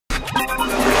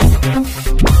Hello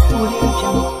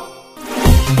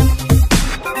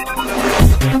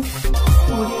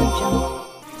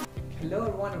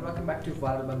everyone and welcome back to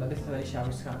Viral Banda. This is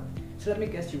Xiaomi Khan. So let me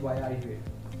guess you, why are you here?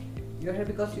 You're here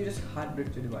because you just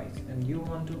hard-bricked your device and you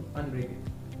want to unbreak it.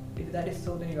 If that is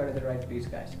so, then you got at the right place,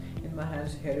 guys. In my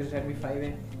hands here is Redmi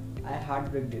 5A. I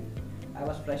hard-bricked it. I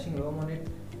was flashing ROM on it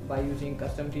by using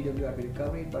custom TWRP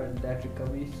recovery, but that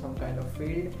recovery some kind of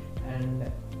failed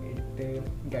and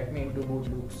it got me into boot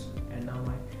loops, and now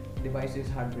my device is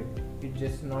hard-bricked. It's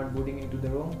just not booting into the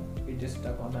ROM. It just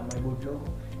stuck on my boot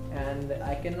logo, and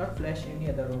I cannot flash any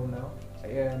other ROM now.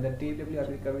 The TWRP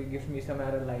recovery gives me some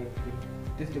error like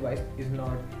this device is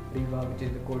not Riva, which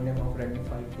is the codename of Redmi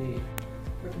 5A.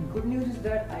 But good news is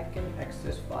that I can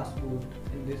access fastboot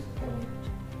in this phone.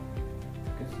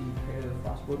 You can see here is the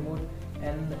fastboot mode,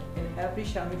 and in every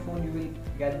Xiaomi phone you will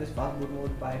get this fastboot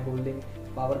mode by holding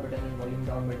power button and volume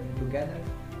down button together.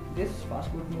 This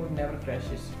fastboot mode never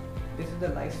crashes. This is the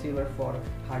lifesaver for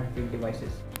hard-brick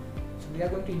devices. So we are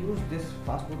going to use this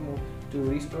fastboot mode to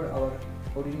restore our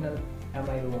original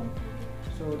MI ROM.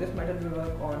 So this method will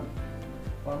work on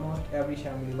almost every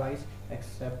Xiaomi device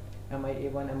except MI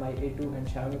A1, MI A2 and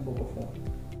Xiaomi Poco phone.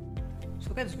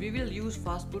 So guys, we will use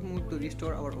fastboot mode to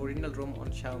restore our original ROM on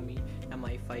Xiaomi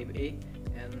Mi 5A,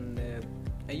 and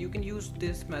you can use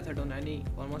this method on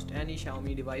almost any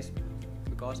Xiaomi device,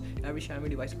 because every Xiaomi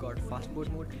device got fastboot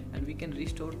mode, and we can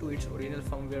restore to its original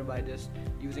firmware by just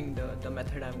using the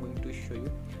method I'm going to show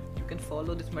you. You can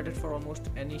follow this method for almost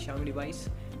any Xiaomi device,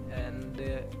 and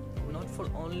not for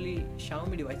only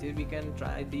Xiaomi devices. We can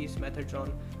try these methods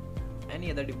on any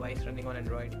other device running on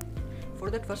Android. For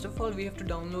that, first of all, we have to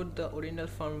download the original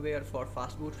firmware for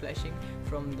fastboot flashing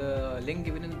from the link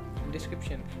given in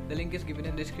description. The link is given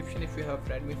in description if you have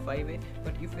Redmi 5A,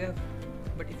 but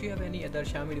if you have any other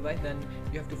Xiaomi device, then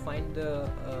you have to find the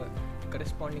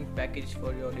corresponding package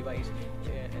for your device.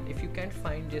 And if you can't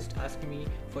find, just ask me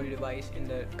for your device in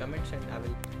the comments, and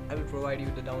I will provide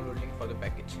you the download link for the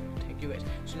package. Thank you guys.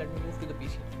 So let me move to the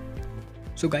PC.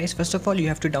 So guys, first of all, you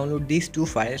have to download these two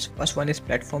files. First one is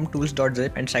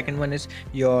platformtools.zip and second one is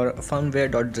your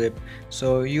firmware.zip.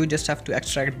 So you just have to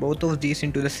extract both of these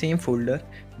into the same folder,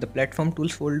 the platform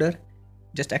tools folder.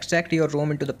 Just extract your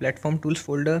ROM into the platform tools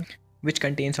folder, which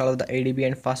contains all of the ADB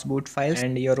and fastboot files,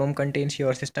 and your ROM contains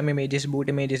your system images, boot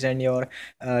images and your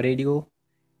radio,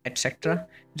 etc.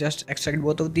 Just extract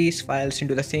both of these files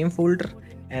into the same folder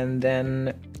and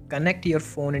then connect your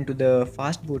phone into the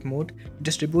fastboot mode.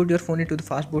 Just reboot your phone into the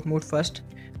fastboot mode first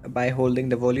by holding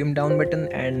the volume down button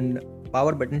and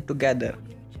power button together.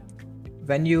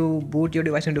 When you boot your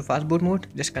device into fastboot mode,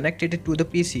 just connect it to the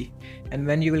PC, and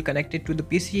when you will connect it to the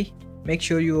PC, make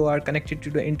sure you are connected to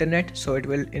the internet, so it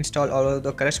will install all of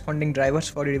the corresponding drivers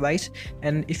for your device.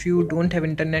 And if you don't have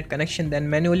internet connection, then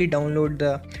manually download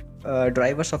the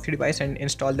drivers of your device and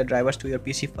install the drivers to your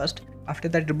PC first. After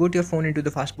that, reboot your phone into the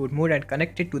fastboot mode and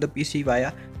connect it to the PC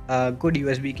via a good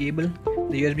USB cable.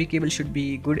 The USB cable should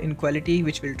be good in quality,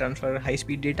 which will transfer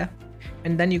high-speed data.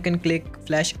 And then you can click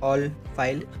flash all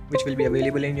file, which will be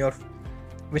available in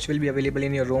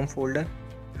your ROM folder,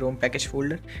 ROM package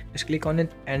folder. Just click on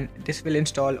it and this will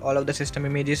install all of the system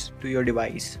images to your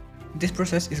device. This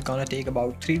process is gonna take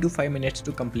about 3 to 5 minutes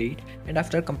to complete, and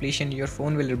after completion your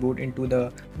phone will reboot into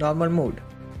the normal mode.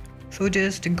 So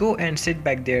just go and sit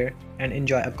back there and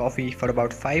enjoy a coffee for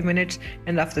about 5 minutes,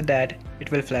 and after that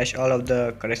it will flash all of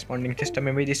the corresponding system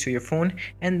images to your phone,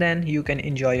 and then you can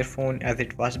enjoy your phone as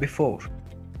it was before.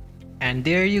 And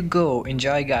there you go,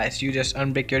 enjoy guys, you just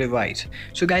unbrick your device.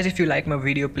 So guys, if you like my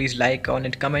video, please like on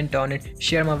it, comment on it,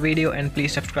 share my video, and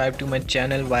please subscribe to my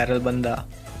channel Viral Banda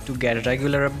to get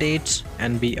regular updates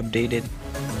and be updated.